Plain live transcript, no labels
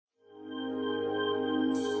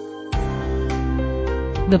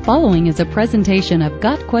The following is a presentation of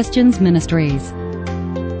Got Questions Ministries.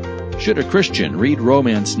 Should a Christian read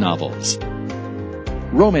romance novels?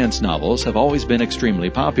 Romance novels have always been extremely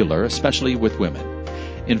popular, especially with women.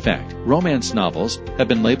 In fact, romance novels have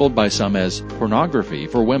been labeled by some as pornography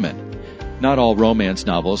for women. Not all romance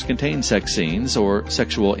novels contain sex scenes or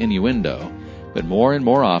sexual innuendo, but more and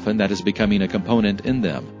more often that is becoming a component in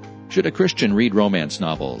them. Should a Christian read romance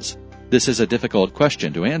novels? This is a difficult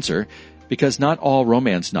question to answer because not all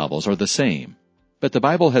romance novels are the same. But the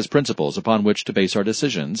Bible has principles upon which to base our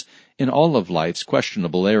decisions in all of life's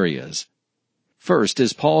questionable areas. First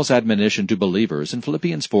is Paul's admonition to believers in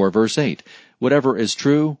Philippians 4 verse 8. Whatever is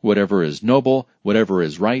true, whatever is noble, whatever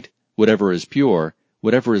is right, whatever is pure,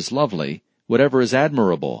 whatever is lovely, whatever is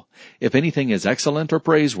admirable, if anything is excellent or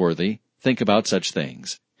praiseworthy, think about such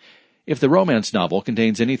things. If the romance novel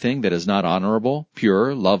contains anything that is not honorable,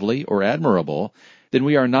 pure, lovely, or admirable, then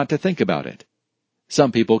we are not to think about it.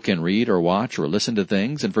 Some people can read or watch or listen to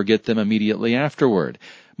things and forget them immediately afterward.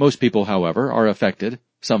 Most people, however, are affected,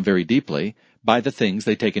 some very deeply, by the things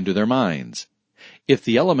they take into their minds. If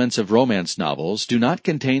the elements of romance novels do not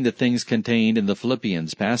contain the things contained in the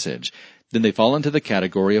Philippians passage, then they fall into the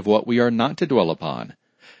category of what we are not to dwell upon.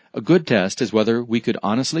 A good test is whether we could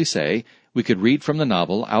honestly say we could read from the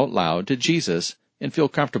novel out loud to Jesus and feel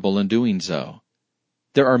comfortable in doing so.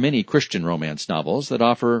 There are many Christian romance novels that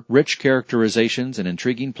offer rich characterizations and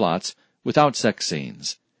intriguing plots without sex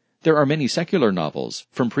scenes. There are many secular novels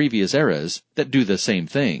from previous eras that do the same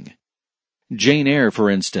thing. Jane Eyre, for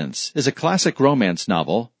instance, is a classic romance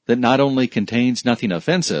novel that not only contains nothing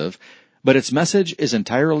offensive, but its message is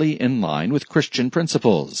entirely in line with Christian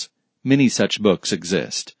principles. Many such books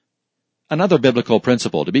exist. Another biblical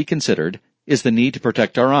principle to be considered is the need to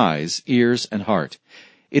protect our eyes, ears, and heart.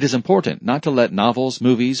 It is important not to let novels,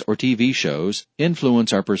 movies, or TV shows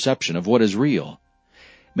influence our perception of what is real.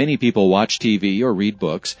 Many people watch TV or read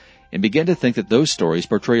books and begin to think that those stories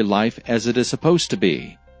portray life as it is supposed to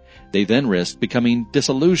be. They then risk becoming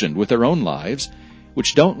disillusioned with their own lives,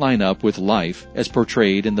 which don't line up with life as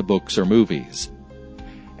portrayed in the books or movies.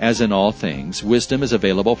 As in all things, wisdom is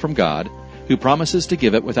available from God, who promises to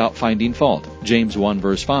give it without finding fault. James 1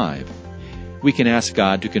 verse 5. We can ask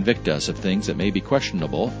God to convict us of things that may be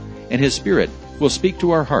questionable, and His Spirit will speak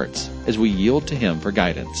to our hearts as we yield to Him for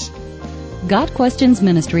guidance. Got Questions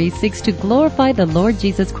Ministry seeks to glorify the Lord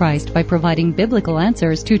Jesus Christ by providing biblical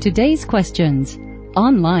answers to today's questions.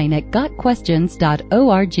 Online at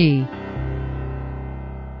GotQuestions.org.